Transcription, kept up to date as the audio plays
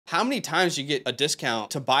how many times do you get a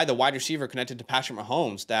discount to buy the wide receiver connected to Patrick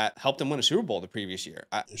Mahomes that helped him win a Super Bowl the previous year?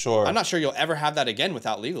 I'm not sure you'll ever have that again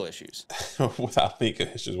without legal issues. Without legal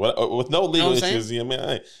issues. With no legal issues. I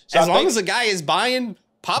mean, as long as the guy is buying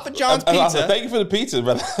Papa John's pizza. Thank you for the pizza,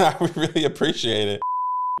 brother. I really appreciate it.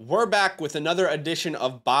 We're back with another edition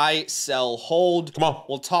of Buy, Sell, Hold. Come on.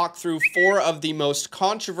 We'll talk through 4 of the most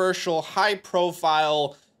controversial,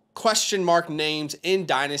 high-profile, question mark names in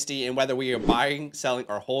Dynasty and whether we are buying, selling,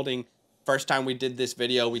 or holding. First time we did this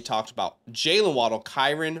video, we talked about Jalen Waddle,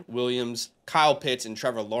 Kyren Williams, Kyle Pitts, and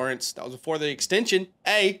Trevor Lawrence. That was before the extension.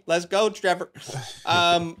 Hey, let's go, Trevor.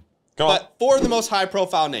 But 4 of the most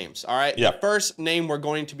high-profile names, all right? Yeah. The first name we're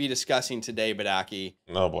going to be discussing today, Badaki,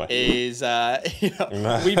 oh boy, is,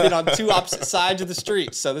 we've been on 2 opposite sides of the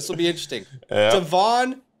street, so this will be interesting. Yep.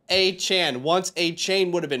 Devon Achane. Once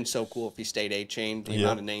Achane would have been so cool if he stayed Achane, the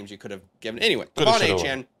amount of names you could have given. Anyway, Devon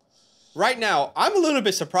Achane. Right now, I'm a little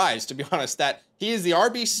bit surprised, to be honest, that he is the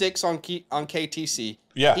RB6 on KTC.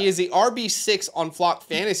 Yeah. He is the RB6 on Flock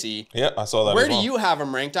Fantasy. Yeah, I saw that. Where do you have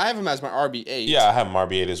him ranked? I have him as my RB8. Yeah, I have him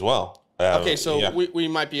RB8 as well. Okay, so we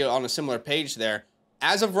might be on a similar page there.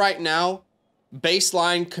 As of right now,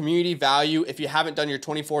 baseline community value, if you haven't done your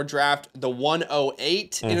 24 draft, the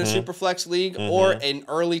 108 in a Superflex league or an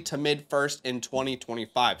early to mid first in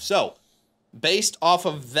 2025. So, based off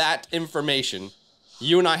of that information,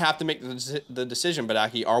 you and I have to make the decision,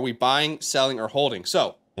 Badaki. Are we buying, selling, or holding?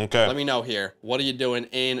 So, let me know here. What are you doing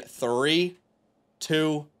in 3,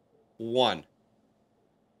 2, 1?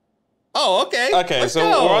 Oh, okay. Okay,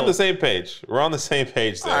 so we're on the same page. We're on the same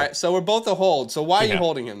page there. All right, so we're both a hold. So why are you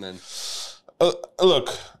holding him then? Look,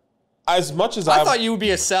 as much as I thought you would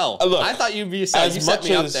be a sell. I thought you'd be a sell. You set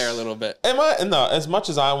me up there a little bit. No, as much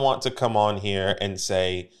as I want to come on here and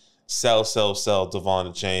say sell, Devon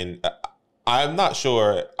Achane, I'm not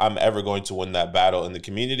sure I'm ever going to win that battle in the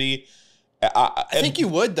community. I think you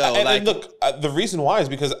would, though. And look, the reason why is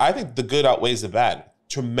because I think the good outweighs the bad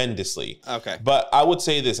tremendously. Okay. But I would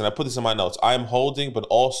say this, and I put this in my notes. I'm holding, but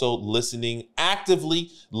also listening,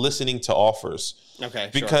 actively listening to offers. Okay,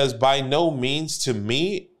 because by no means, to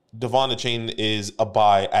me, Devon Achane is a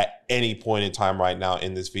buy at any point in time right now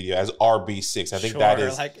in this video as RB6. I think that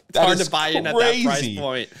is it's hard to buy in at that price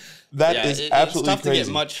point. That is absolutely it's tough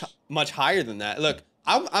crazy. To get much higher than that. Look,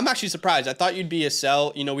 I'm actually surprised. I thought you'd be a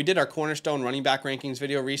sell. You know, we did our Cornerstone running back rankings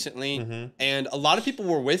video recently, and a lot of people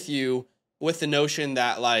were with you with the notion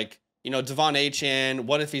that, like, you know, Devon Achane,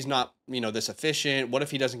 what if he's not, you know, this efficient? What if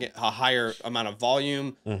he doesn't get a higher amount of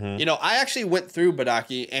volume? You know, I actually went through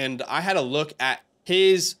Badaki, and I had a look at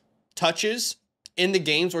his touches in the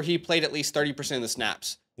games where he played at least 30% of the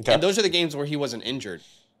snaps. Okay. And those are the games where he wasn't injured.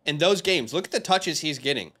 In those games, look at the touches he's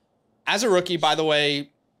getting. As a rookie, by the way,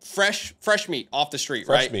 fresh meat off the street,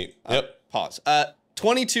 right? Fresh meat, yep. Pause.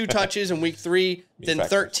 22 touches in week 3, then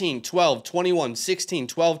 13, 12, 21, 16,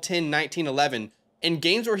 12, 10, 19, 11. In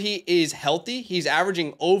games where he is healthy, he's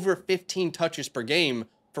averaging over 15 touches per game.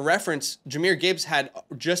 For reference, Jahmyr Gibbs had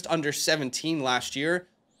just under 17 last year.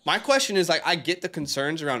 My question is, like, I get the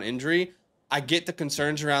concerns around injury. I get the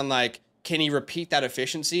concerns around, like, can he repeat that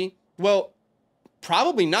efficiency? Well,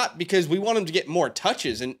 probably not, because we want him to get more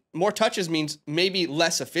touches, and more touches means maybe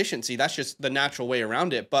less efficiency. That's just the natural way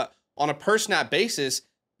around it. But on a per snap basis,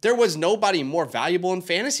 there was nobody more valuable in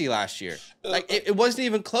fantasy last year. Like, it wasn't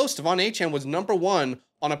even close. Devon Achane was #1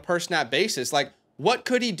 on a per snap basis. Like, what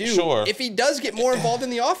could he do if he does get more involved in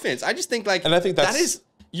the offense? I just think, like, and I think that is,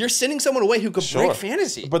 you're sending someone away who could break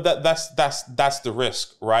fantasy. But that's the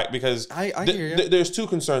risk, right? Because I hear you. There's 2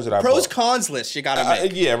 concerns that I pros cons list you gotta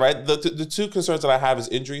make. Yeah, right. The 2 concerns that I have is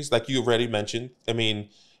injuries, like you already mentioned. I mean,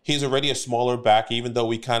 he's already a smaller back, even though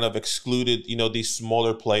we kind of excluded, you know, these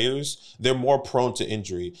smaller players. They're more prone to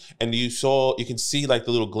injury. And you can see like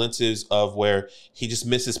the little glimpses of where he just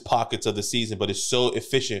misses pockets of the season, but is so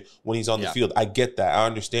efficient when he's on the field. I get that. I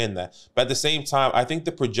understand that. But at the same time, I think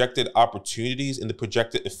the projected opportunities and the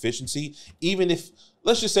projected efficiency, even if,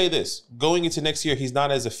 let's just say this, going into next year, he's not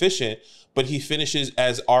as efficient, but he finishes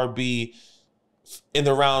as RB in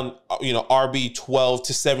the round, you know, RB 12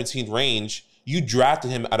 to 17 range. You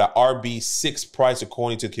drafted him at an RB6 price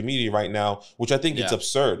according to the community right now, which I think is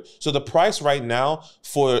absurd. So the price right now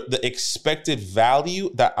for the expected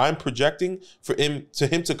value that I'm projecting for him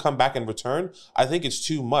to come back and return, I think it's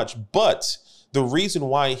too much. But the reason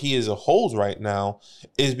why he is a hold right now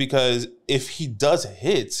is because if he does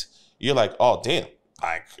hit, you're like, oh, damn.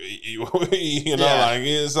 Like, you know, like,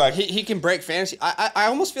 it's like he can break fantasy. I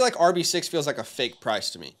almost feel like RB6 feels like a fake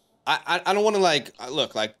price to me. I don't want to, like,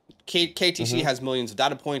 look, like, KTC has millions of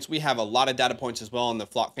data points. We have a lot of data points as well on the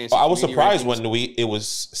Flock Fantasy. I was surprised when it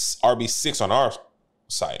was RB6 on our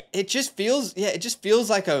site. It just feels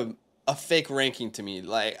like a fake ranking to me.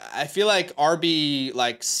 Like, I feel like RB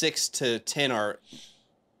like 6 to 10 are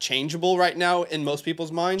changeable right now in most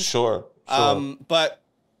people's minds. Sure. But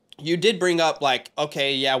you did bring up like,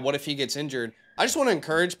 okay, yeah, what if he gets injured? I just want to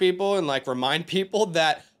encourage people and like remind people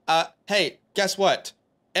that, hey, guess what?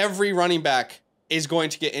 Every running back is going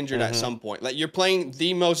to get injured at some point. Like, you're playing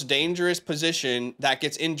the most dangerous position that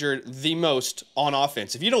gets injured the most on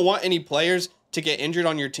offense. If you don't want any players to get injured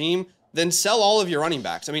on your team, then sell all of your running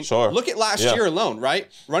backs. I mean, look at last year alone, right?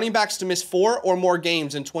 Running backs to miss 4 or more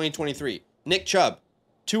games in 2023. Nick Chubb,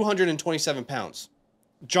 227 pounds.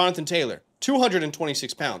 Jonathan Taylor,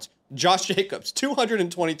 226 pounds. Josh Jacobs,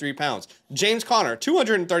 223 pounds. James Conner,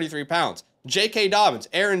 233 pounds. J.K. Dobbins,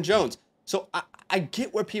 Aaron Jones. So I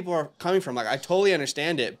get where people are coming from. Like, I totally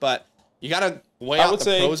understand it, but you got to weigh out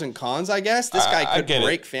the pros and cons, I guess. This guy could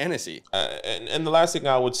break fantasy. And the last thing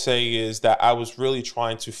I would say is that I was really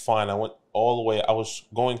trying to find, I went all the way, I was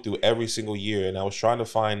going through every single year, and I was trying to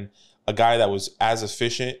find a guy that was as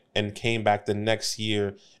efficient and came back the next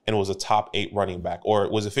year and was a top 8 running back, or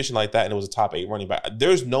was efficient like that and it was a top 8 running back.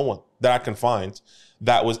 There's no one that I can find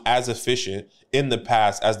that was as efficient in the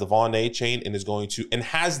past as Devon Achane and is going to, and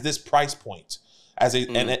has this price point as a,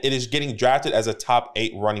 and it is getting drafted as a top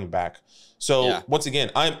 8 running back. So once again,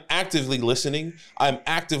 I'm actively listening. I'm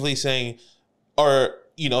actively saying, or,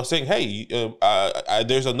 you know, saying, hey,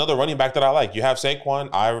 there's another running back that I like. You have Saquon.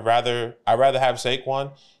 I rather have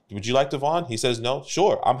Saquon. Would you like Devon? He says no.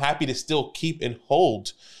 Sure, I'm happy to still keep and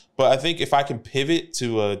hold. But I think if I can pivot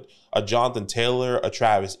to a Jonathan Taylor, a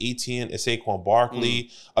Travis Etienne, a Saquon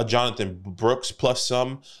Barkley, a Jonathan Brooks plus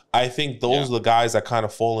some, I think those are the guys that kind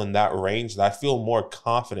of fall in that range that I feel more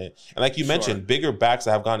confident. And like you mentioned, bigger backs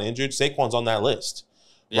that have gotten injured, Saquon's on that list,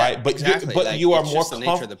 right? But exactly. But like, you are it's more just the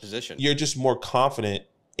nature of the position. You're just more confident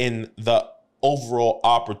in the overall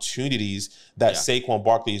opportunities that Saquon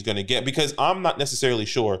Barkley is going to get, because I'm not necessarily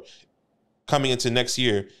sure coming into next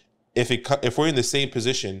year if we're in the same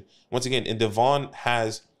position once again, and Devon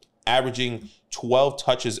has averaging 12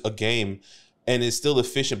 touches a game and is still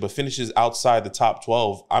efficient but finishes outside the top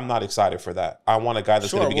 12. I'm not excited for that. I want a guy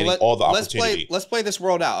that's going to be getting all the opportunity. Let's play this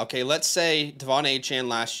world out. Okay, let's say Devon Achane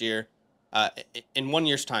last year, in 1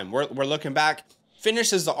 year's time, we're looking back,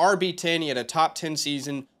 finishes the RB10. He had a top 10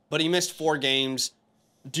 season, but he missed 4 games.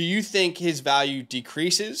 Do you think his value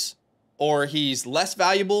decreases or he's less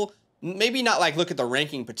valuable? Maybe not like look at the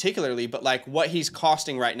ranking particularly, but like what he's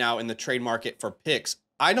costing right now in the trade market for picks.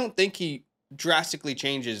 I don't think he drastically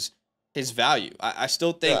changes his value. I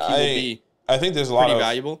still think he will be. I think there's a lot of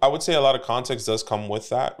valuable. I would say a lot of context does come with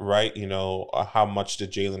that, right? You know, how much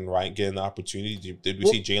did Jalen Wright get an opportunity? Did we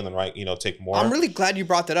see Jalen Wright, you know, take more? I'm really glad you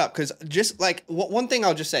brought that up, because just like one thing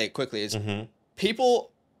I'll just say quickly is people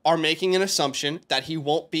are making an assumption that he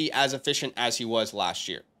won't be as efficient as he was last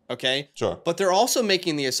year. Okay? Sure. But they're also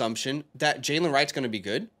making the assumption that Jalen Wright's going to be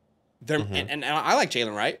good. And I like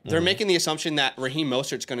Jalen Wright. They're making the assumption that Raheem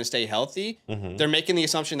Mostert's going to stay healthy. They're making the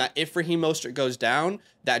assumption that if Raheem Mostert goes down,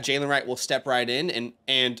 that Jalen Wright will step right in.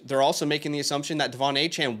 And they're also making the assumption that Devon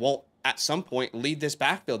Achane won't, at some point, lead this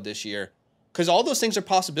backfield this year. Because all those things are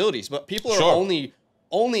possibilities. But people are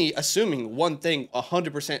only assuming one thing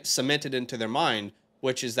 100% cemented into their mind,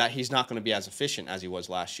 which is that he's not going to be as efficient as he was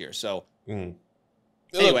last year. So...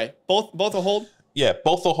 Anyway, both a hold? Yeah,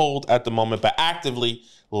 both a hold at the moment, but actively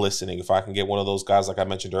listening. If I can get one of those guys like I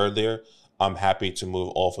mentioned earlier, I'm happy to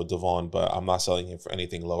move off of Devon, but I'm not selling him for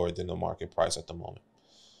anything lower than the market price at the moment.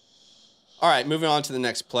 All right, moving on to the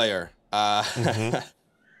next player.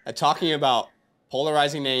 Talking about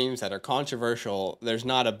polarizing names that are controversial, there's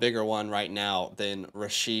not a bigger one right now than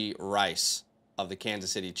Rashee Rice of the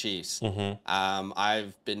Kansas City Chiefs.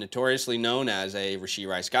 I've been notoriously known as a Rashee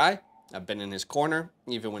Rice guy. I've been in his corner,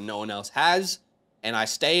 even when no one else has, and I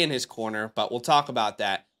stay in his corner, but we'll talk about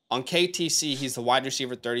that. On KTC, he's the wide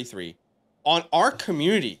receiver 33. On our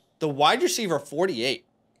community, the wide receiver 48.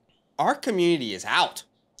 Our community is out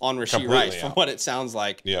on Rashee Rice, from what it sounds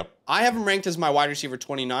like. Yeah. I have him ranked as my wide receiver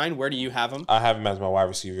 29. Where do you have him? I have him as my wide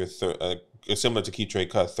receiver, similar to Keith Trey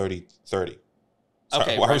Cut, 30. Sorry,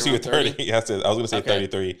 okay, wide receiver 30. Yes, I was going to say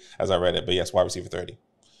 33 as I read it, but yes, wide receiver 30.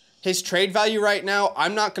 His trade value right now,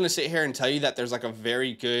 I'm not going to sit here and tell you that there's like a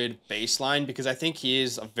very good baseline, because I think he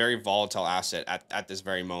is a very volatile asset at this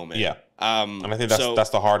very moment. Yeah. And I think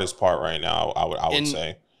that's the hardest part right now, I would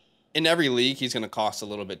say. In every league, he's going to cost a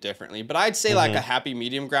little bit differently. But I'd say like a happy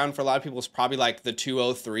medium ground for a lot of people is probably like the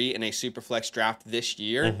 203 in a Superflex draft this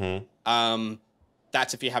year.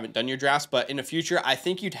 That's if you haven't done your drafts. But in the future, I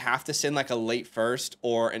think you'd have to send like a late first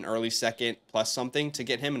or an early second plus something to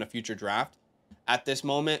get him in a future draft at this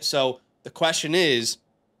moment. So the question is,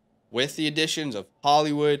 with the additions of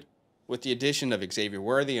Hollywood, with the addition of Xavier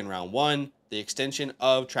Worthy in round 1, the extension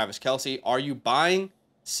of Travis Kelce, are you buying,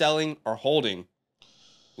 selling, or holding?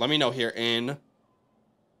 Let me know here in, let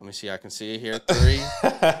me see, I can see it here. 3,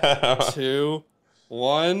 2,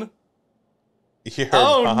 1. You're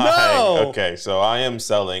oh, buying. no. Okay, so I am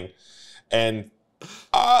selling. And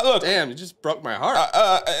look. Damn, you just broke my heart.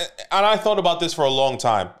 And I thought about this for a long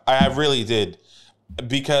time. I really did.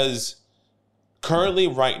 Because currently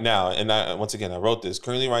right now, and once again, I wrote this.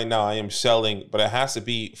 Currently right now, I am selling, but it has to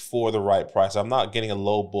be for the right price. I'm not getting a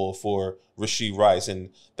low bull for Rashee Rice. And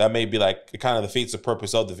that may be like kind of defeats the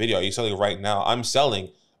purpose of the video. Are you selling right now? I'm selling.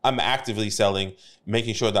 I'm actively selling,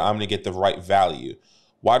 making sure that I'm going to get the right value.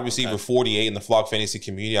 Wide receiver 48 in the Flock Fantasy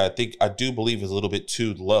community, I do believe is a little bit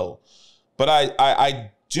too low. But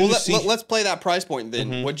I do see. Let's play that price point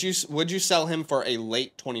then. Would you sell him for a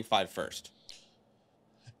late 25 first?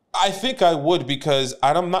 I think I would, because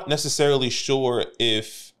I'm not necessarily sure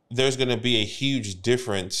if there's going to be a huge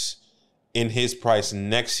difference in his price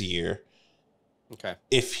next year. Okay.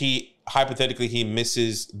 If he hypothetically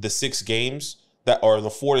misses the 6 games. Or the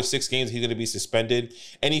 4 to 6 games he's going to be suspended,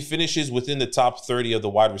 and he finishes within the top 30 of the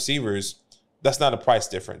wide receivers, that's not a price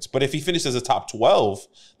difference. But if he finishes a top 12,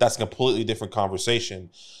 that's a completely different conversation.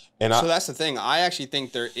 And so that's the thing. I actually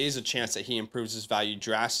think there is a chance that he improves his value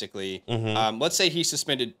drastically. Let's say he's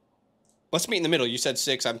suspended. Let's meet in the middle. You said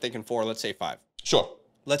 6. I'm thinking 4. Let's say 5. Sure.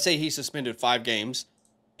 Let's say he's suspended 5 games,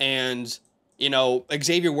 and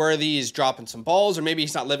Xavier Worthy is dropping some balls, or maybe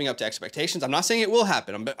he's not living up to expectations. I'm not saying it will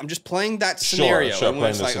happen. I'm just playing that scenario. Sure,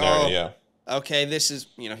 playing the scenario, yeah. Okay, this is,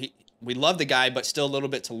 we love the guy, but still a little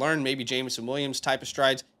bit to learn. Maybe Jameson Williams type of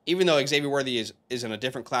strides, even though Xavier Worthy is in a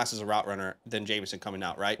different class as a route runner than Jameson coming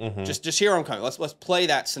out, right? Just hear him coming. Let's play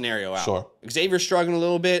that scenario out. Sure. Xavier's struggling a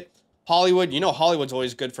little bit. Hollywood, Hollywood's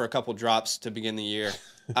always good for a couple drops to begin the year.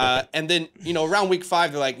 And then, around week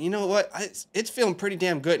 5, they're like, you know what? It's feeling pretty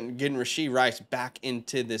damn good and getting Rashee Rice back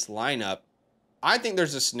into this lineup. I think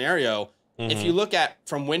there's a scenario, if you look at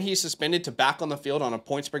from when he's suspended to back on the field on a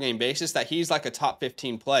points per game basis, that he's like a top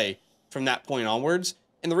 15 play from that point onwards.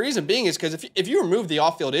 And the reason being is because if you remove the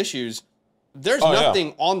off-field issues, there's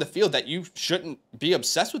nothing on the field that you shouldn't be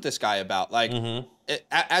obsessed with this guy about. Like,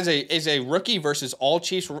 as a rookie versus all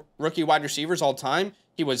Chiefs rookie wide receivers all time,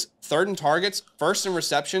 he was 3rd in targets, 1st in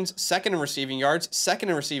receptions, 2nd in receiving yards, 2nd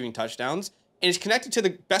in receiving touchdowns, and he's connected to the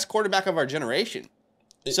best quarterback of our generation.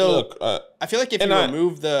 So look, I feel like if you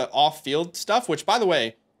remove the off-field stuff, which, by the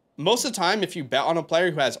way, most of the time, if you bet on a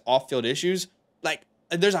player who has off-field issues, like,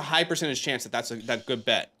 there's a high percentage chance that that's a good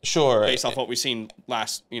bet. Sure. Based off what we've seen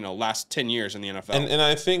last 10 years in the NFL. And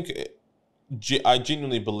I think I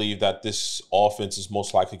genuinely believe that this offense is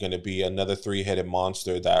most likely going to be another 3-headed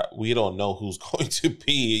monster that we don't know who's going to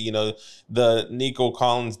be. The Nico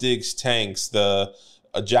Collins, Diggs, Tanks, the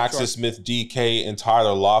Jackson Smith, DK, and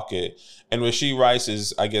Tyler Lockett. And Rashee Rice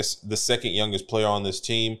is, I guess, the 2nd youngest player on this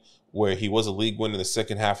team, where he was a league winner in the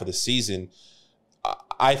second half of the season.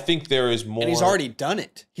 I think there is more. And he's already done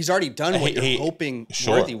it. He's already done what you're hoping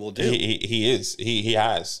Worthy will do. He is. He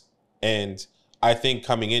has. And I think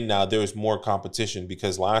coming in now, there is more competition,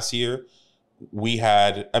 because last year we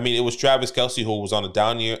had, it was Travis Kelce who was on a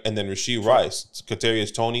down year, and then Rashee Rice.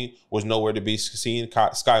 Kadarius Toney was nowhere to be seen.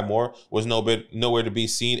 Sky Moore was nowhere to be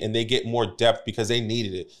seen, and they get more depth because they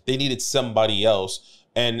needed it. They needed somebody else.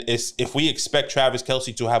 And if we expect Travis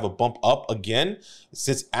Kelce to have a bump up again,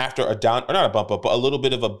 since after a down, or not a bump up, but a little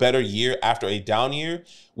bit of a better year after a down year,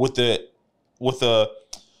 with the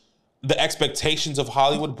expectations of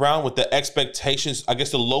Hollywood Brown, with the expectations, I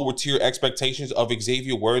guess the lower tier expectations of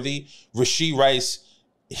Xavier Worthy, Rashee Rice,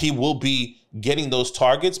 he will be getting those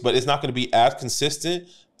targets, but it's not going to be as consistent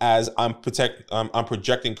as I'm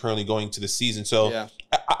projecting currently going to the season. So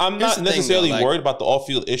I'm not necessarily worried about the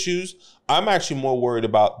off-field issues. I'm actually more worried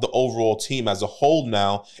about the overall team as a whole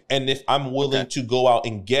now, and if I'm willing to go out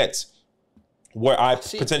and get where I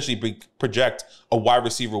potentially project a wide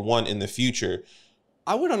receiver 1 in the future.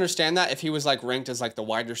 I would understand that if he was ranked as the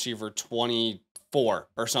wide receiver 24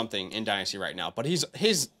 or something in Dynasty right now, but he's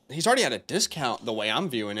already at a discount the way I'm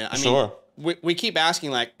viewing it. I mean, we keep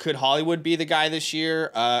asking, could Hollywood be the guy this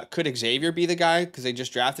year? Could Xavier be the guy because they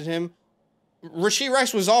just drafted him? Rashee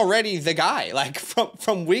Rice was already the guy.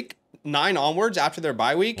 From week 9 onwards, after their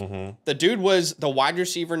bye week, the dude was the wide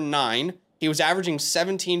receiver 9. He was averaging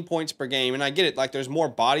 17 points per game, and I get it. There's more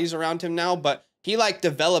bodies around him now, but he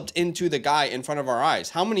developed into the guy in front of our eyes.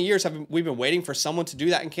 How many years have we been waiting for someone to do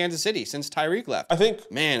that in Kansas City since Tyreek left? I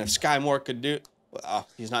think, man, if Sky Moore could do,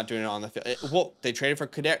 he's not doing it on the field. Well, they traded for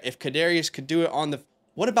If Kadarius could do it on the,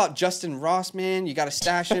 what about Justin Ross, man? You got to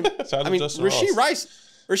stash him. Rashee Rice.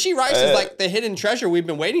 Rashee Rice is like the hidden treasure we've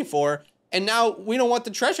been waiting for, and now we don't want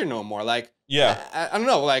the treasure no more. Like, I don't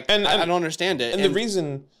know. Like, I don't understand it. And the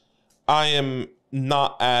reason I am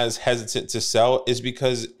not as hesitant to sell is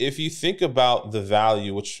because if you think about the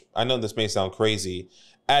value, which I know this may sound crazy,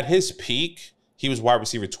 at his peak, he was wide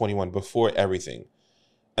receiver 21 before everything.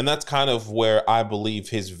 And that's kind of where I believe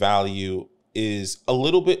his value is a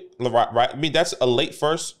little bit right. I mean, that's a late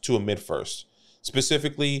first to a mid first.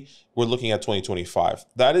 Specifically, we're looking at 2025.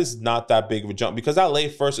 That is not that big of a jump because that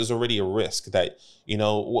late first is already a risk that, you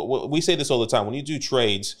know, we say this all the time. When you do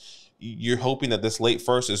trades, you're hoping that this late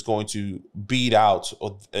first is going to beat out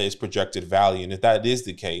its projected value. And if that is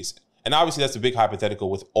the case, and obviously that's a big hypothetical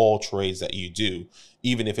with all trades that you do,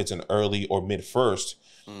 even if it's an early or mid first,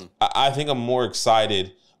 I think I'm more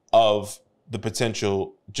excited of the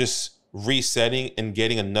potential just resetting and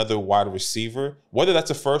getting another wide receiver, whether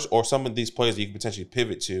that's a first or some of these players that you can potentially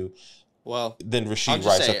pivot to, than Rashee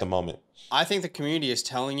Rice at the moment. I think the community is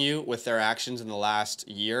telling you with their actions in the last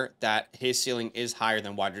year that his ceiling is higher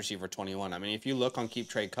than wide receiver 21. I mean, if you look on Keep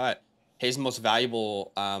Trade Cut, his most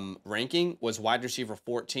valuable ranking was wide receiver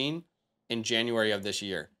 14 in January of this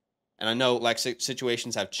year. And I know like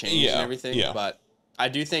situations have changed and everything, but I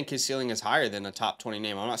do think his ceiling is higher than a top 20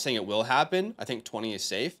 name. I'm not saying it will happen. I think 20 is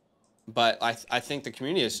safe. But I think the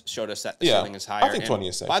community has showed us that the ceiling is higher. I think 20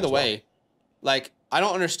 is safe. By the way, like, I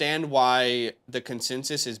don't understand why the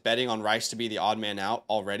consensus is betting on Rice to be the odd man out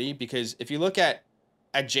already. Because if you look at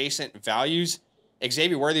adjacent values,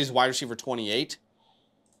 Xavier Worthy is wide receiver 28.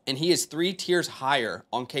 And he is 3 tiers higher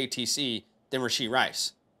on KTC than Rashee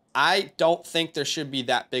Rice. I don't think there should be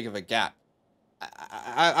that big of a gap.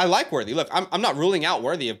 I like Worthy. Look, I'm not ruling out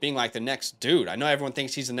Worthy of being like the next dude. I know everyone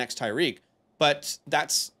thinks he's the next Tyreek. But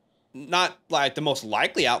that's not like the most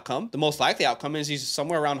likely outcome. The most likely outcome is he's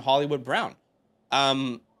somewhere around Hollywood Brown,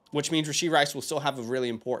 which means Rashee Rice will still have a really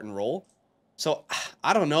important role. So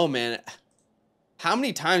I don't know, man. How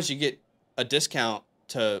many times you get a discount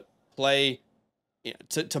to play, you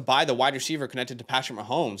know, to buy the wide receiver connected to Patrick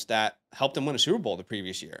Mahomes that helped him win a Super Bowl the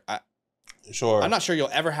previous year? I'm not sure you'll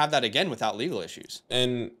ever have that again without legal issues.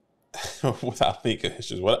 And without legal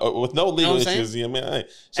issues, with no legal issues, I mean,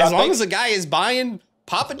 as long as the guy is buying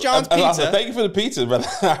Papa John's pizza. Thank you for the pizza, brother.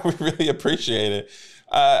 I really appreciate it.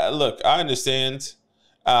 Look, I understand.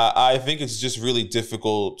 I think it's just really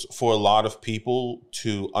difficult for a lot of people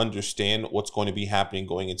to understand what's going to be happening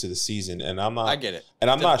going into the season. And I'm not, I get it. And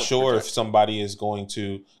I'm not sure if somebody is going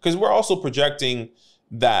to, because we're also projecting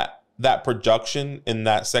that production in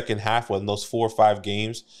that second half, in those 4 or 5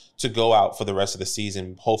 games, to go out for the rest of the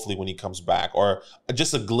season, hopefully when he comes back, or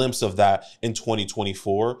just a glimpse of that in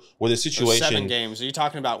 2024, where the situation... 7 games. Are you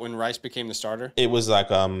talking about when Rice became the starter? It was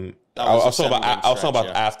like, I was talking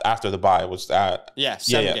about after the bye. It was 7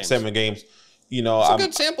 games. 7 games. You know, it's a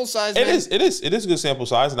good sample size, man. It is a good sample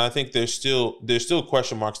size, and I think there's still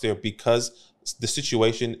question marks there because the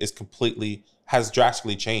situation has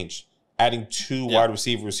drastically changed. Adding 2 wide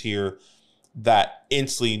receivers here that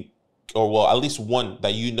instantly, or at least one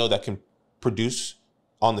that that can produce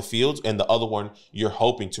on the field, and the other one you're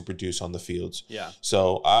hoping to produce on the fields. Yeah.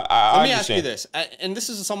 So let me ask you this, and this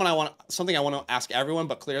is something I want to ask everyone,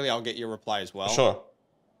 but clearly I'll get your reply as well. Sure.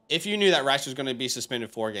 If you knew that Rice was going to be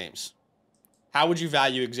suspended 4 games, how would you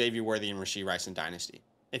value Xavier Worthy and Rashee Rice in Dynasty?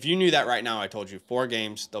 If you knew that right now, I told you 4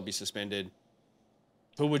 games, they'll be suspended.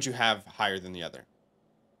 Who would you have higher than the other?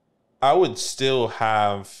 I would still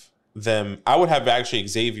have them. I would have actually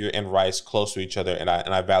Xavier and Rice close to each other, and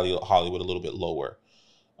I value Hollywood a little bit lower.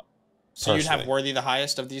 So you'd have Worthy the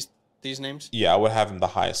highest of these names? Yeah, I would have him the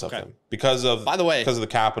highest of them because of, by the way, because of the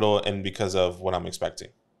capital and because of what I'm expecting.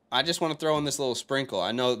 I just want to throw in this little sprinkle.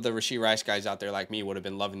 I know the Rashee Rice guys out there like me would have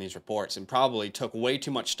been loving these reports and probably took way too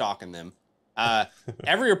much stock in them.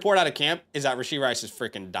 Every report out of camp is that Rashee Rice is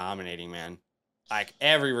freaking dominating, man. Like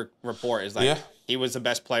every report is like he was the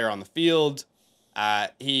best player on the field.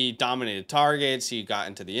 He dominated targets. He got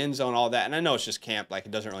into the end zone, all that. And I know it's just camp, like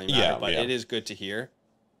it doesn't really matter, but it is good to hear.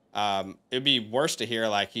 It'd be worse to hear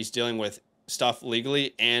like he's dealing with stuff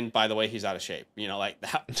legally, and by the way, he's out of shape. You know, like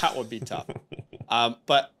that would be tough.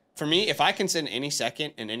 But for me, if I can send any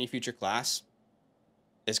second in any future class,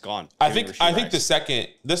 it's gone. I think the second.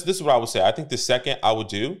 This is what I would say. I think the second I would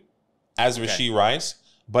do as Rashee Rice.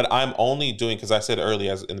 But I'm only doing, because I said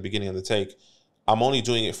earlier in the beginning of the take, I'm only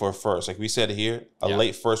doing it for a first. Like we said here, a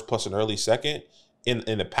late first plus an early second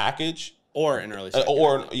in a package. Or an early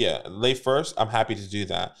second. Late first, I'm happy to do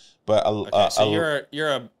that. But so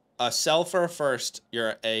you're a sell for a first,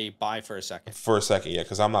 you're a buy for a second. For a second, yeah,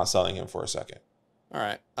 because I'm not selling him for a second. All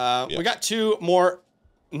right. We got 2 more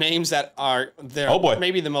names that are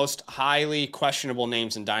maybe the most highly questionable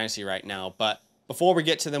names in Dynasty right now. But before we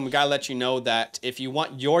get to them, we got to let you know that if you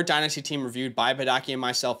want your Dynasty team reviewed by Badaki and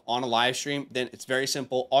myself on a live stream, then it's very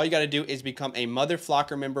simple. All you got to do is become a Mother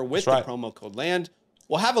Flocker member with the promo code LAND.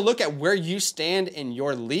 We'll have a look at where you stand in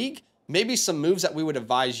your league, maybe some moves that we would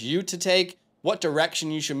advise you to take, what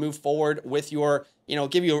direction you should move forward with your,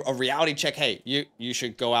 give you a reality check. Hey, you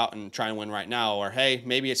should go out and try and win right now. Or, hey,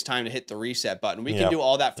 maybe it's time to hit the reset button. We can do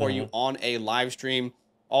all that for you on a live stream.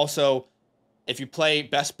 Also, if you play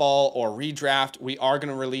best ball or redraft, we are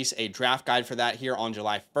going to release a draft guide for that here on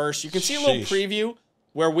July 1st. You can see a little preview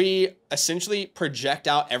where we essentially project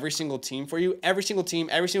out every single team for you. Every single team,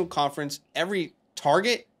 every single conference, every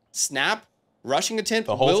target, snap, rushing attempt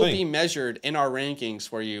will be measured in our rankings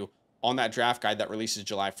for you on that draft guide that releases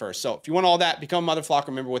July 1st. So if you want all that, become a Mother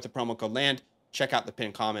Flocker member with the promo code LAND. Check out the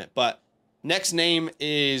pinned comment. But next name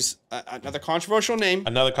is another controversial name.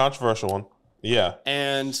 Another controversial one. Yeah.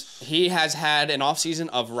 And he has had an offseason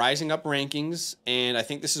of rising up rankings, and I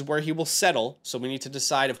think this is where he will settle. So we need to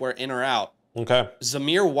decide if we're in or out. Okay.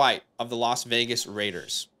 Zamir White of the Las Vegas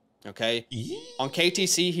Raiders. Okay. On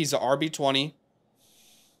KTC, he's a RB20.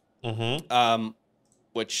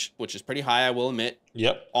 Which is pretty high, I will admit.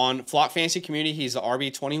 Yep. On Flock Fantasy Community, he's a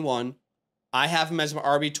RB21. I have him as an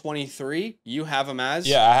RB23. You have him as?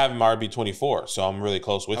 Yeah, I have him RB24, so I'm really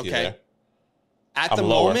close with you there. At the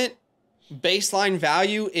moment, baseline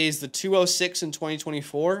value is the 206 in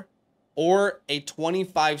 2024 or a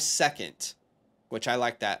 25 second, which I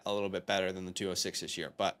like that a little bit better than the 206 this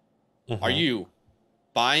year. But are you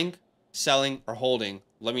buying, selling, or holding?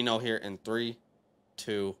 Let me know here in 3,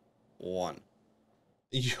 2, 1.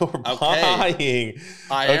 You're buying.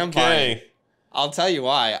 I am buying. I'll tell you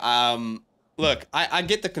why. Look, I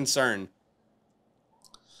get the concern.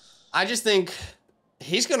 I just think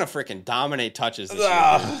he's going to freaking dominate touches this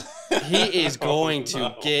year. He is going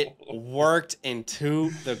to get worked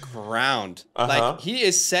into the ground. Like, he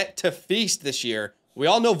is set to feast this year. We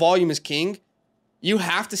all know volume is king. You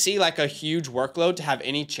have to see like a huge workload to have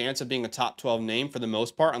any chance of being a top 12 name for the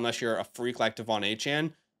most part, unless you're a freak like Devon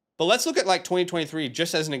Achane. But let's look at like 2023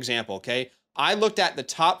 just as an example, okay? I looked at the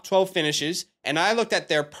top 12 finishes, and I looked at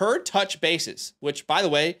their per touch basis, which, by the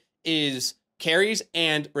way, is carries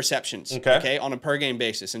and receptions, okay, on a per game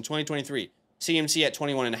basis in 2023. CMC at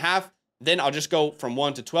 21.5. Then I'll just go from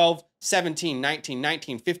 1 to 12, 17, 19,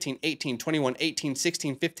 19, 15, 18, 21, 18,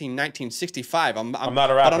 16, 15, 19, 65. I'm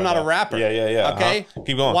not a rapper. But I'm not a rapper. Yeah. Okay?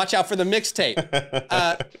 Keep going. Watch out for the mixtape.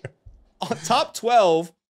 Top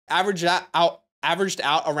 12 averaged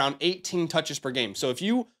out around 18 touches per game. So if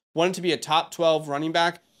you wanted to be a top 12 running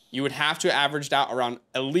back, you would have to average out around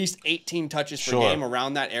at least 18 touches per game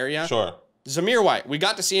around that area. Zamir White, we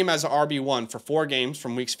got to see him as an RB1 for 4 games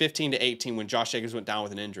from weeks 15 to 18 when Josh Jacobs went down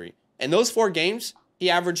with an injury. In those 4 games, he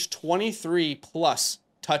averaged 23 plus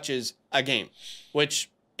touches a game, which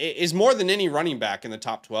is more than any running back in the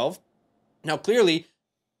top 12. Now, clearly,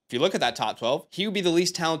 if you look at that top 12, he would be the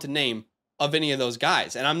least talented name of any of those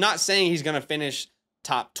guys. And I'm not saying he's going to finish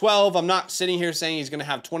top 12. I'm not sitting here saying he's going to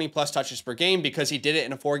have 20 plus touches per game because he did it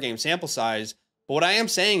in a 4-game sample size. But what I am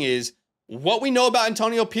saying is what we know about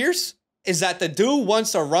Antonio Pierce is that the dude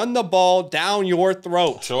wants to run the ball down your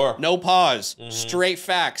throat. No pause. Straight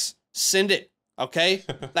facts. Send it. Okay?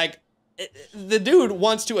 Like, the dude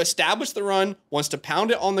wants to establish the run, wants to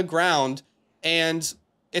pound it on the ground, and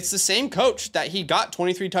it's the same coach that he got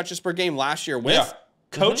 23 touches per game last year with.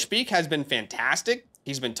 Coach Speak has been fantastic.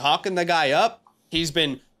 He's been talking the guy up. He's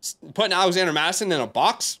been putting Alexander Madison in a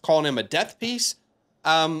box, calling him a death piece.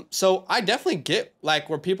 So I definitely get like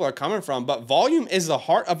where people are coming from, but volume is the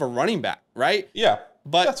heart of a running back, right? Yeah.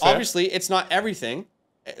 But obviously it's not everything.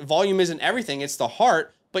 Volume isn't everything. It's the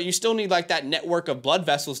heart, but you still need like that network of blood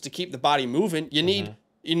vessels to keep the body moving. You need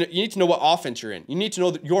you need to know what offense you're in. You need to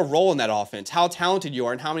know your role in that offense, how talented you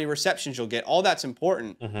are, and how many receptions you'll get. All that's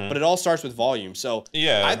important, but it all starts with volume. So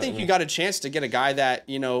I think you got a chance to get a guy that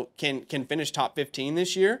can finish top 15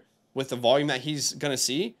 this year with the volume that he's gonna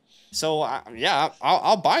see. So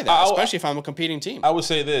I'll buy that, especially if I'm a competing team. I would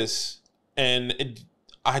say this, and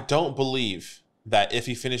I don't believe that if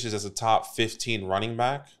he finishes as a top 15 running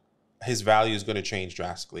back, his value is going to change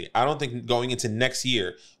drastically. I don't think going into next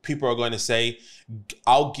year, people are going to say,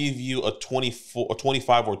 I'll give you a 24, or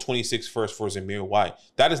 25, or 26 first for Zamir White.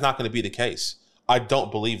 That is not going to be the case. I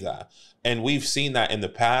don't believe that. And we've seen that in the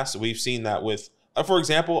past. We've seen that with, for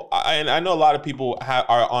example, and I know a lot of people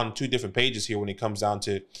are on 2 different pages here when it comes down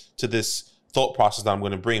to this thought process that I'm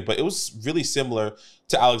going to bring, but it was really similar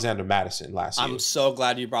to Alexander Madison last year. I'm so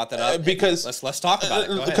glad you brought that up. Because let's talk about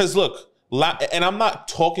it. Because look, And I'm not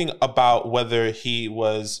talking about whether he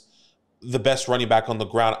was the best running back on the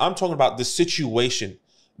ground. I'm talking about the situation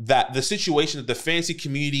that the fantasy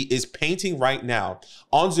community is painting right now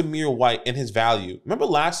on Zamir White and his value. Remember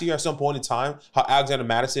last year at some point in time how Alexander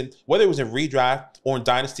Mattison, whether it was in redraft or in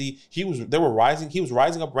Dynasty, he was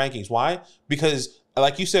rising up rankings. Why? Because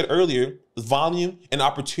like you said earlier, volume and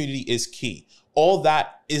opportunity is key. All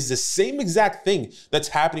that is the same exact thing that's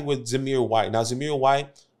happening with Zamir White. Now, Zamir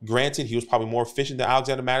White, granted, he was probably more efficient than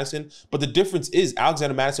Alexander Mattison, but the difference is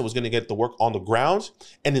Alexander Mattison was going to get the work on the ground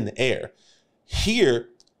and in the air. Here,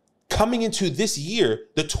 coming into this year,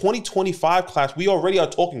 the 2025 class we already are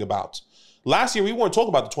talking about. Last year, we weren't talking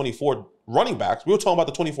about the 24 running backs. We were talking about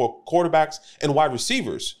the 24 quarterbacks and wide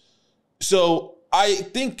receivers. So I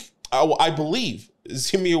believe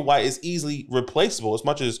Zamir White is easily replaceable as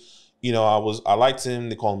much as, you know, I liked him.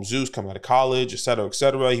 They call him Zeus coming out of college, et cetera, et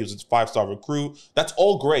cetera. He was a 5-star recruit. That's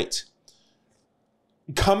all great.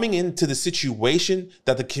 Coming into the situation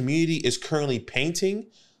that the community is currently painting,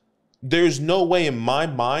 there's no way in my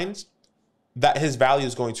mind that his value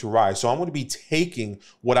is going to rise. So I'm going to be taking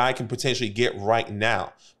what I can potentially get right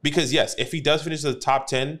now. Because yes, if he does finish the top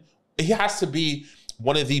 10, he has to be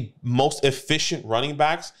one of the most efficient running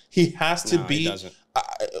backs. He has to be. He doesn't.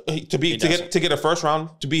 To get a first round,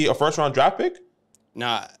 to be a first round draft pick?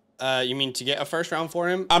 Nah, you mean to get a first round for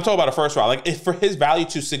him? I'm talking about a first round. Like if for his value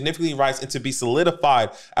to significantly rise and to be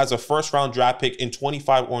solidified as a first round draft pick in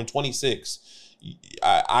 25 or in 26,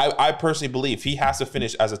 I personally believe he has to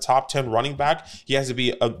finish as a top 10 running back. He has to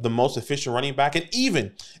be the most efficient running back. And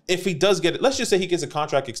even if he does get it, let's just say he gets a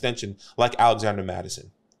contract extension like Alexander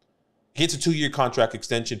Mattison. He gets a 2-year contract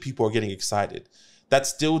extension. People are getting excited. That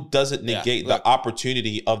still doesn't negate the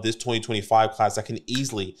opportunity of this 2025 class that can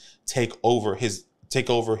easily take over his.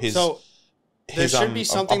 So there should be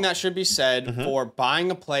something that should be said for buying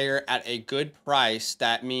a player at a good price.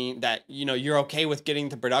 That mean that, you know, you're okay with getting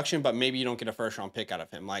the production, but maybe you don't get a first round pick out of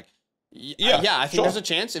him. Like, I think there's a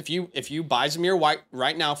chance if you buy Zamir White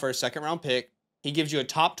right now for a second round pick, he gives you a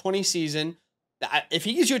top 20 season. If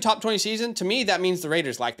he gives you a top 20 season, to me that means the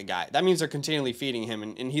Raiders like the guy. That means they're continually feeding him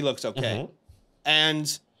and he looks okay.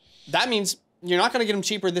 And that means you're not going to get him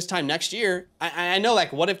cheaper this time next year. I know,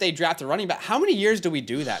 like, what if they draft a running back? How many years do we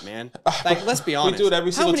do that, man? Like, let's be honest. We do it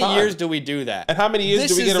every single time. How many years do we do that? And how many years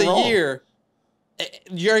do we get it wrong? This is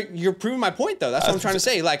the year. You're proving my point, though. That's what I'm trying to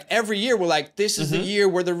say. Like, every year we're like, this is the year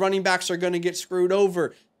where the running backs are going to get screwed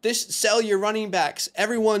over. Sell your running backs.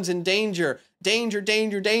 Everyone's in danger. Danger. And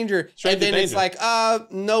then it's like,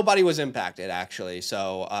 nobody was impacted, actually.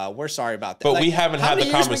 So we're sorry about that. But like, we haven't had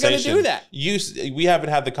the conversation. How many years are we going to do that? We haven't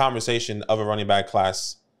had the conversation of a running back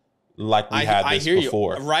class like we had this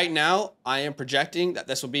before. You. Right now, I am projecting that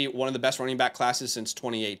this will be one of the best running back classes since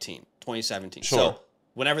 2018, 2017. Sure. So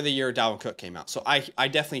whenever the year Dalvin Cook came out. So I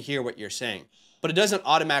definitely hear what you're saying. But it doesn't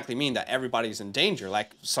automatically mean that everybody's in danger.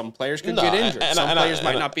 Like, some players could get injured. Some players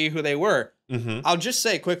might not be who they were. I'll just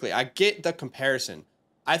say quickly, I get the comparison.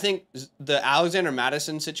 I think the Alexander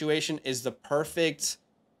Mattison situation is the perfect,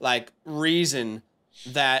 like, reason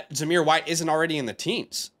that Zamir White isn't already in the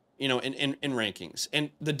teens, you know, in rankings. And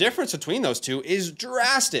the difference between those two is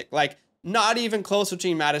drastic. Like, not even close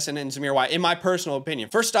between Mattison and Zamir White, in my personal opinion.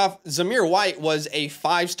 First off, Zamir White was a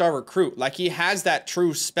 5-star recruit. Like, he has that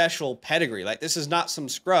true special pedigree. Like, this is not some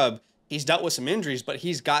scrub. He's dealt with some injuries, but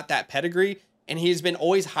he's got that pedigree, and he's been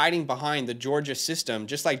always hiding behind the Georgia system,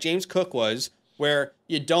 just like James Cook was, where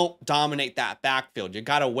you don't dominate that backfield. You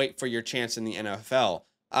got to wait for your chance in the NFL.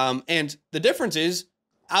 And the difference is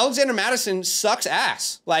Alexander Mattison sucks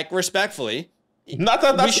ass, like, respectfully.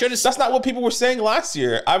 That's not what people were saying last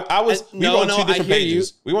year. We were on two different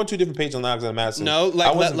pages. We were on two different pages on Alexander Mattison. No,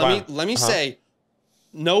 like, let me say,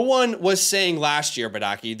 no one was saying last year,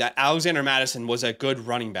 Badaki, that Alexander Mattison was a good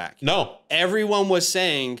running back. No. Everyone was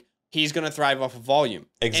saying he's going to thrive off of volume.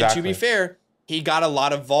 Exactly. And to be fair, he got a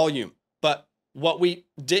lot of volume. But what we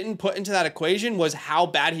didn't put into that equation was how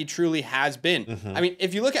bad he truly has been. I mean,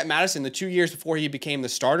 if you look at Mattison, the 2 years before he became the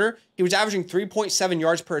starter, he was averaging 3.7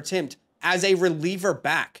 yards per attempt as a reliever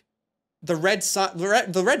back. The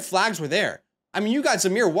red flags were there. I mean, you got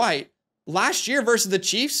Zamir White last year versus the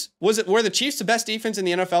Chiefs. Were the Chiefs the best defense in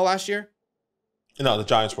the NFL last year? No, the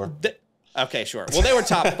Giants were. Okay, sure. Well, they were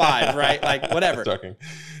top 5, right? Like, whatever.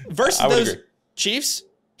 Versus those Chiefs,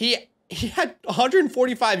 he had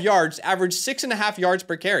 145 yards, averaged 6.5 yards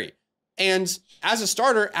per carry. And as a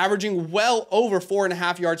starter, averaging well over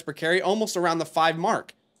 4.5 yards per carry, almost around the 5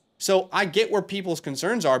 mark. So I get where people's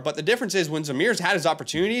concerns are, but the difference is when Zamir's had his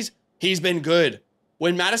opportunities, he's been good.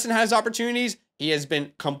 When Mattison has opportunities, he has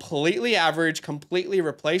been completely average, completely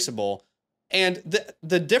replaceable. And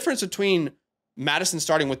the difference between Madison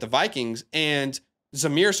starting with the Vikings and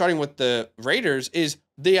Zamir starting with the Raiders is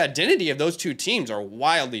the identity of those two teams are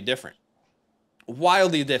wildly different.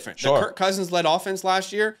 Wildly different. Sure. The Kirk Cousins-led offense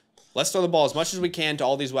last year, let's throw the ball as much as we can to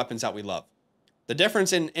all these weapons that we love. The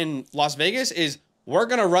difference in Las Vegas is we're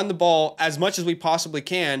going to run the ball as much as we possibly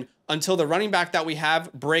can until the running back that we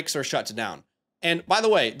have breaks or shuts down. And by the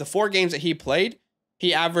way, the 4 games that he played,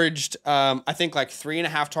 he averaged, I think, like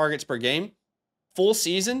 3.5 targets per game. Full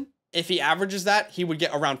season, if he averages that, he would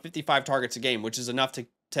get around 55 targets a game, which is enough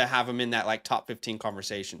to have him in that like top 15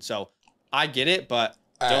 conversation. So I get it, but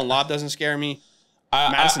Dylan Lobb doesn't scare me.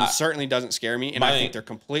 Madison certainly doesn't scare me, and I think they're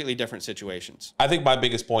completely different situations. I think my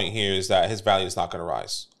biggest point here is that his value is not going to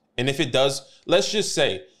rise. And if it does, let's just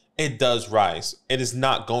say it does rise. It is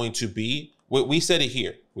not going to be, we said it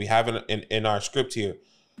here. We have it in our script here.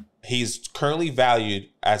 He's currently valued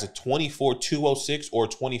as a 24-206 or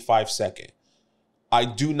 25 second. I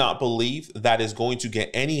do not believe that is going to get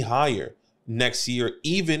any higher next year,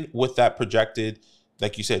 even with that projected,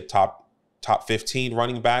 like you said, top 15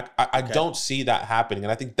 running back. I don't see that happening,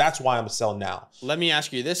 and I think that's why I'm a sell now. Let me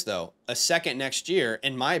ask you this, though. A second next year,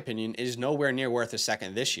 in my opinion, is nowhere near worth a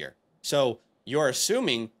second this year. So you're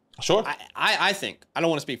assuming... Sure. I think, I don't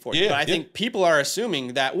want to speak for you, but I think people are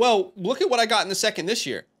assuming that, well, look at what I got in the second this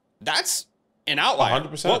year. That's an outlier.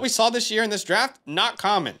 100%. What we saw this year in this draft, not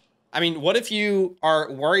common. I mean, what if you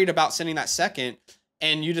are worried about sending that second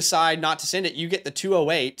and you decide not to send it? You get the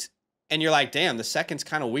 208 and you're like, damn, the second's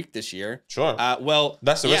kind of weak this year. Sure. Well,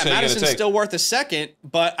 that's the risk Madison's still worth a second,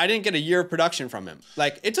 but I didn't get a year of production from him.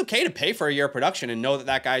 Like, it's okay to pay for a year of production and know that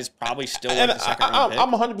that guy's probably still worth a second round pick.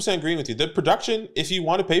 I'm 100% agreeing with you. The production, if you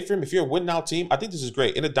want to pay for him, if you're a win now team, I think this is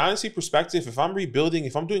great. In a dynasty perspective, if I'm rebuilding,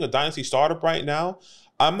 if I'm doing a dynasty startup right now,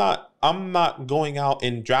 I'm not going out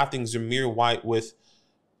and drafting Zamir White with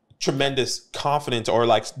tremendous confidence or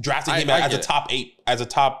like drafting him as a top 8, as a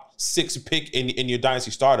top 6 pick in your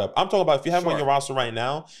dynasty startup. I'm talking about if you have him on your roster right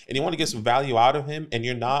now and you want to get some value out of him and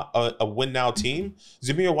you're not a win now team,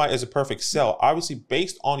 Zamir White is a perfect sell. Obviously,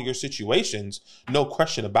 based on your situations, no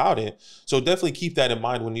question about it. So definitely keep that in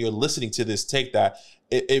mind when you're listening to this take, that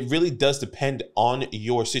it really does depend on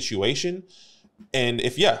your situation. And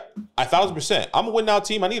if, 1,000%, I'm a win now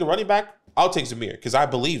team, I need a running back, I'll take Zamir because I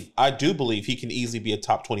do believe he can easily be a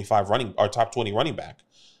top 25 running or top 20 running back.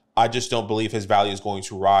 I just don't believe his value is going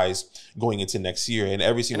to rise going into next year. And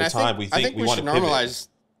every single time we think we want to pivot.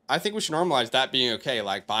 I think we should normalize that being okay,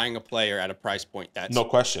 like buying a player at a price point that's no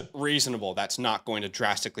question reasonable. That's not going to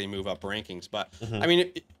drastically move up rankings. But I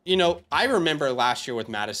mean, you know, I remember last year with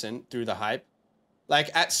Madison through the hype. Like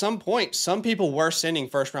at some point, some people were sending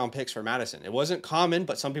first round picks for Madison. It wasn't common,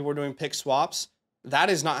 but some people were doing pick swaps.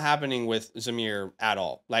 That is not happening with Zamir at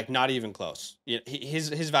all. Like not even close.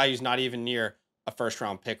 His value is not even near a first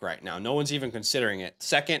round pick right now. No one's even considering it.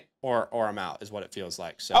 Second or I'm out is what it feels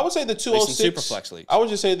like. So I would say the 206 super flex leagues. I would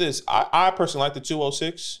just say this. I personally like the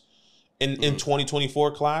 206 in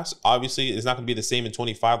 2024 class. Obviously, it's not going to be the same in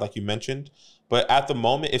 25 like you mentioned. But at the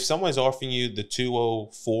moment, if someone's offering you the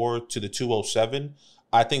 204 to the 207,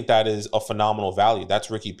 I think that is a phenomenal value. That's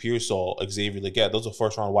Ricky Pearsall, Xavier Legette. Those are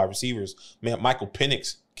first-round wide receivers. Man, Michael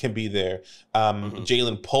Penix can be there.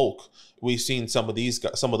 Jalen Polk. We've seen some of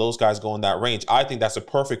those guys go in that range. I think that's a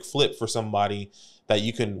perfect flip for somebody that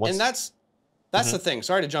you can. And that's the thing.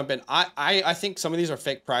 Sorry to jump in. I think some of these are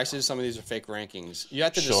fake prices. Some of these are fake rankings. You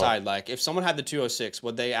have to decide. Like, if someone had the 206,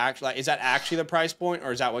 would they actually? Like, is that actually the price point,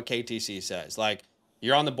 or is that what KTC says? Like,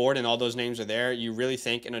 you're on the board and all those names are there. You really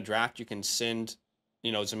think in a draft you can send,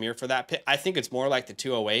 you know, Zamir for that pick? I think it's more like the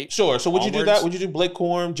 208. Sure. So would you do that? Would you do Blake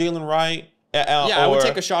Corum, Jalen Wright? I would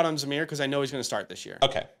take a shot on Zamir because I know he's going to start this year.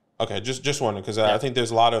 Okay, just wondering because I think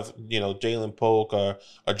there's a lot of, you know, Jalen Polk or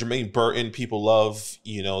Jermaine Burton people love,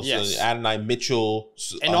 you know, so Adonai Mitchell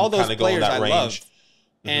and all those players I love.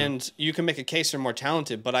 And you can make a case they're more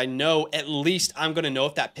talented, but I know at least I'm going to know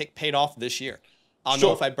if that pick paid off this year. I'll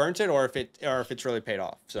know if I burnt it or if it's really paid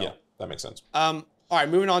off. So yeah, that makes sense. All right,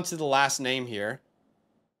 moving on to the last name here,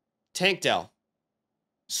 Tank Dell,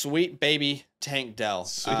 sweet baby Tank Dell,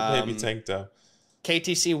 sweet baby Tank Dell.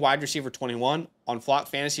 KTC wide receiver 21, on Flock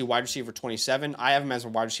Fantasy wide receiver 27. I have him as a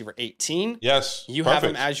wide receiver 18. Yes, you have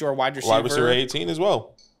him as your wide receiver 18 as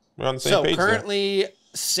well. We're on the same page. So currently,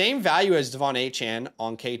 same value as Devon Achane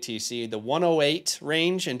on KTC, the 108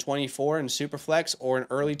 range in 24 in Superflex, or an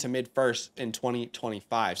early to mid first in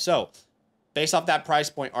 2025. So based off that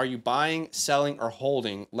price point, are you buying, selling, or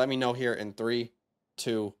holding? Let me know here in 3,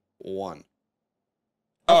 2, 1.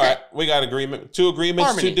 All right, we got agreement. 2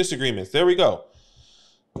 agreements, Harmony. 2 disagreements. There we go.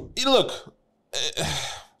 Look,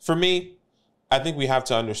 for me, I think we have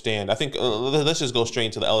to understand. I think let's just go straight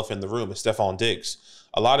into the elephant in the room. It's Stephon Diggs.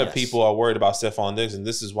 A lot of people are worried about Stephon Diggs, and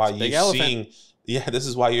this is why this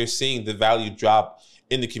is why you're seeing the value drop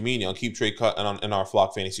in the community on Keep Trade Cut and in our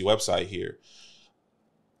Flock Fantasy website here.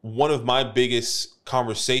 One of my biggest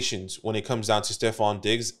conversations when it comes down to Stephon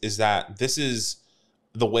Diggs is that this is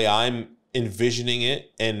the way I'm envisioning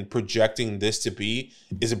it and projecting this to be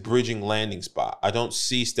is a bridging landing spot. I don't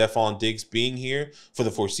see Stephon Diggs being here for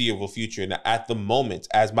the foreseeable future. And at the moment,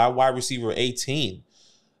 as my wide receiver 18,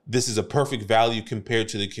 this is a perfect value compared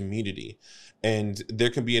to the community. And there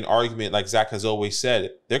can be an argument, like Zach has always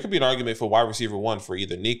said, there could be an argument for wide receiver 1 for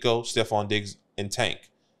either Nico, Stephon Diggs, and Tank.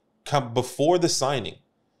 Come before the signing.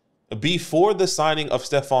 Before the signing of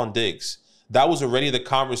Stephon Diggs, that was already the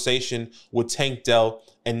conversation with Tank Dell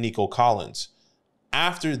and Nico Collins.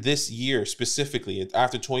 After this year, specifically,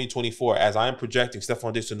 after 2024, as I am projecting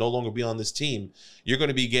Stephon Diggs to no longer be on this team, you're going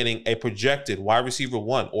to be getting a projected wide receiver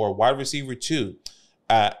 1 or wide receiver 2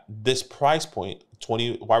 at this price point,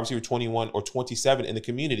 wide receiver 21 or 27 in the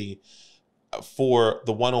community for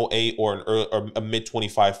the 108 or a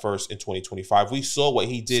mid-25 first in 2025. We saw what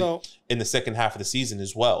he did in the second half of the season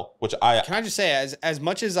as well, which Can I just say, as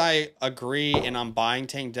much as I agree and I'm buying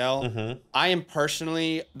Tank Dell, I am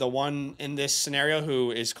personally the one in this scenario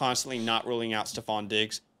who is constantly not ruling out Stephon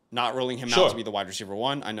Diggs, not ruling him out to be the wide receiver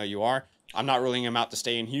 1. I know you are. I'm not ruling him out to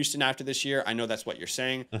stay in Houston after this year. I know that's what you're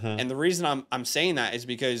saying. And the reason I'm saying that is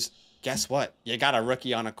because guess what? You got a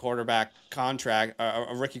rookie on a quarterback contract,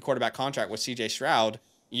 a rookie quarterback contract with CJ Stroud.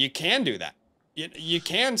 You can do that. You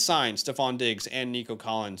can sign Stephon Diggs and Nico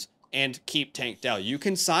Collins and keep Tank Dell. You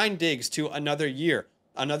can sign Diggs to another year,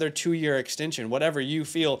 another 2-year extension, whatever you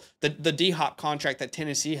feel. The D-Hop contract that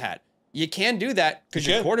Tennessee had. You can do that because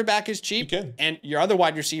your quarterback is cheap and your other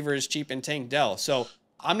wide receiver is cheap in Tank Dell. So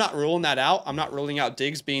I'm not ruling that out. I'm not ruling out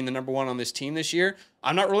Diggs being the number 1 on this team this year.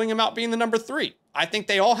 I'm not ruling him out being the number 3. I think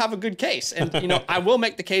they all have a good case. And, you know, I will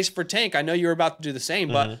make the case for Tank. I know you're about to do the same,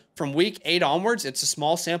 but from week 8 onwards, it's a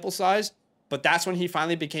small sample size, but that's when he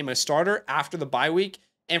finally became a starter after the bye week.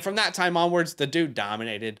 And from that time onwards, the dude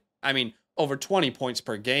dominated. I mean, over 20 points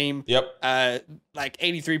per game. Yep. Like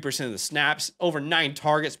 83% of the snaps, over 9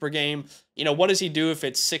 targets per game. You know, what does he do if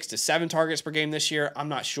it's 6 to 7 targets per game this year? I'm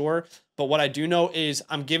not sure. But what I do know is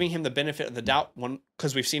I'm giving him the benefit of the doubt, 1,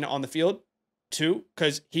 because we've seen it on the field. 2,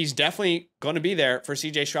 because he's definitely going to be there for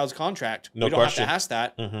CJ Stroud's contract. No we don't question. have to ask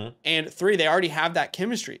that. And 3, they already have that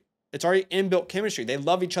chemistry. It's already inbuilt chemistry. They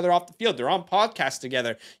love each other off the field. They're on podcasts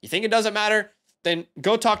together. You think it doesn't matter? Then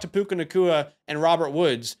go talk to Puka Nacua and Robert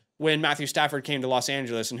Woods when Matthew Stafford came to Los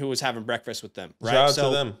Angeles and who was having breakfast with them. Right? Shout out to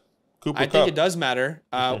them. I think it does matter.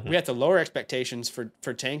 We have to lower expectations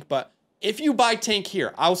for Tank, but if you buy Tank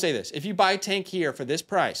here, I will say this. If you buy Tank here for this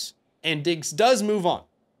price and Diggs does move on,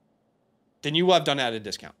 then you will have done it at a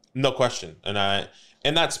discount. No question. And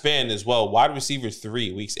in that span as well, wide receiver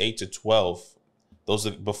 3, weeks 8 to 12, those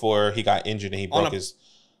are before he got injured and he broke his...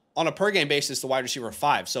 On a per game basis, the wide receiver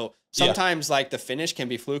 5. So sometimes like the finish can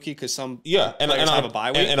be fluky because some and have a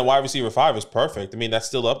bye week. And a wide receiver 5 is perfect. I mean, that's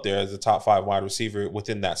still up there as a top 5 wide receiver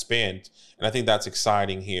within that span. And I think that's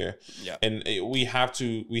exciting here. Yeah. And we have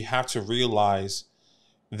to realize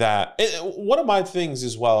that one of my things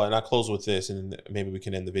as well, and I close with this and maybe we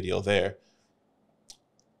can end the video there.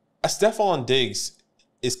 A Stephon Diggs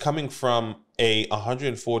is coming from a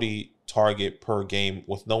 140 target per game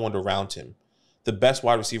with no one around him. The best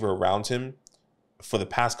wide receiver around him for the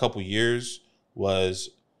past couple years was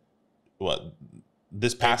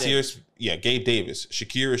this past year's Gabe Davis,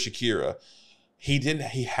 Shakira. He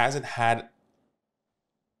hasn't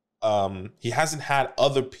had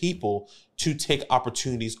other people to take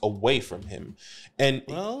opportunities away from him. And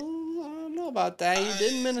well, I don't know about that. He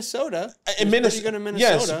did in Minnesota. In Minnesota,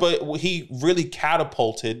 yes, but he really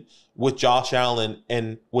catapulted with Josh Allen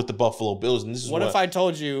and with the Buffalo Bills. And this is what if I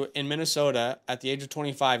told you in Minnesota at the age of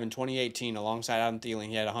 25 in 2018, alongside Adam Thielen,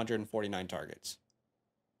 he had 149 targets?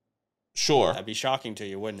 Sure, that'd be shocking to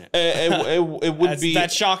you, wouldn't it? It would be.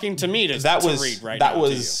 That's shocking to me to read right now. That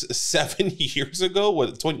was 7 years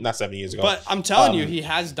ago. Not 7 years ago. But I'm telling you, he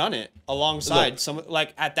has done it alongside some.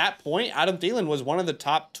 Like at that point, Adam Thielen was one of the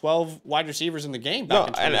top 12 wide receivers in the game.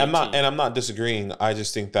 And I'm not disagreeing. I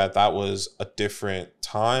just think that was a different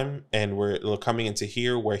time, and we're coming into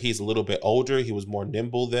here where he's a little bit older. He was more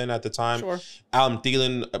nimble then at the time. Sure. Adam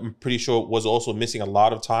Thielen, I'm pretty sure, was also missing a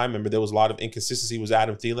lot of time. Remember, there was a lot of inconsistency with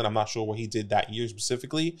Adam Thielen. I'm not sure what he did that year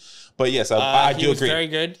specifically, but yes, I do agree. He was very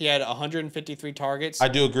good. He had 153 targets. I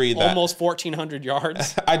do agree that almost 1,400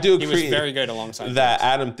 yards. I do agree. He was very good alongside that.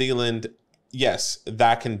 Adam Thielen yes,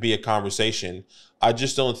 that can be a conversation. I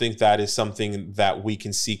just don't think that is something that we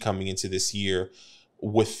can see coming into this year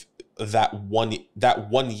with that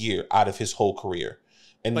one year out of his whole career.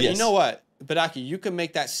 And but yes, you know what, Badaki, you can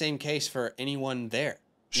make that same case for anyone there.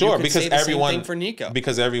 Sure, because everyone for Nico.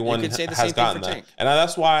 Because everyone has gotten that. And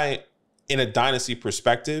that's why, in a dynasty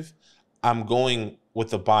perspective, I'm going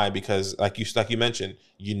with the buy because, like you mentioned,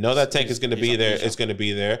 you know that Tank is going to be there. It's going to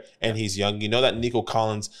be there, and he's young. You know that Nico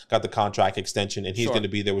Collins got the contract extension, and he's going to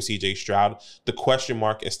be there with CJ Stroud. The question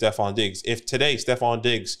mark is Stephon Diggs. If today Stephon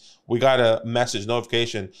Diggs, we got a message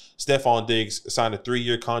notification, Stephon Diggs signed a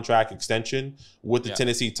 3-year contract extension with the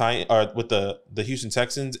Tennessee Titans or with the Houston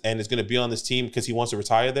Texans, and is going to be on this team because he wants to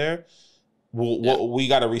retire there. We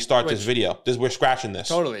got to restart this video. We're scratching this.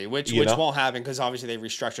 Totally, which won't happen because obviously they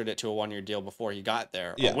restructured it to a 1-year deal before he got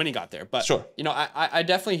there, or when he got there. But sure, you know, I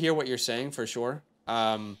definitely hear what you're saying for sure.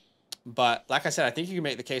 But like I said, I think you can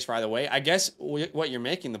make the case for either way. I guess what you're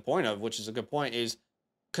making the point of, which is a good point, is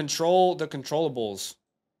control the controllables.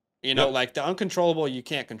 You know, like the uncontrollable you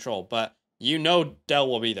can't control, but you know Dell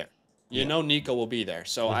will be there. You know Nico will be there.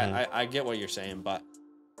 So I get what you're saying. But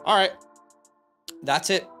all right, that's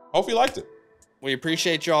it. Hope you liked it. We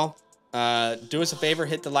appreciate y'all. Do us a favor,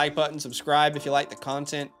 hit the like button, subscribe if you like the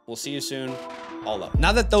content. We'll see you soon. All up.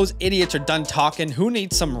 Now that those idiots are done talking, who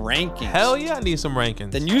needs some rankings? Hell yeah, I need some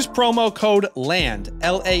rankings. Then use promo code LAND,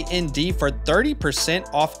 LAND, for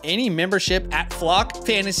 30% off any membership at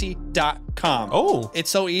flockfantasy.com. Oh. It's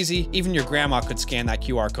so easy, even your grandma could scan that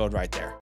QR code right there.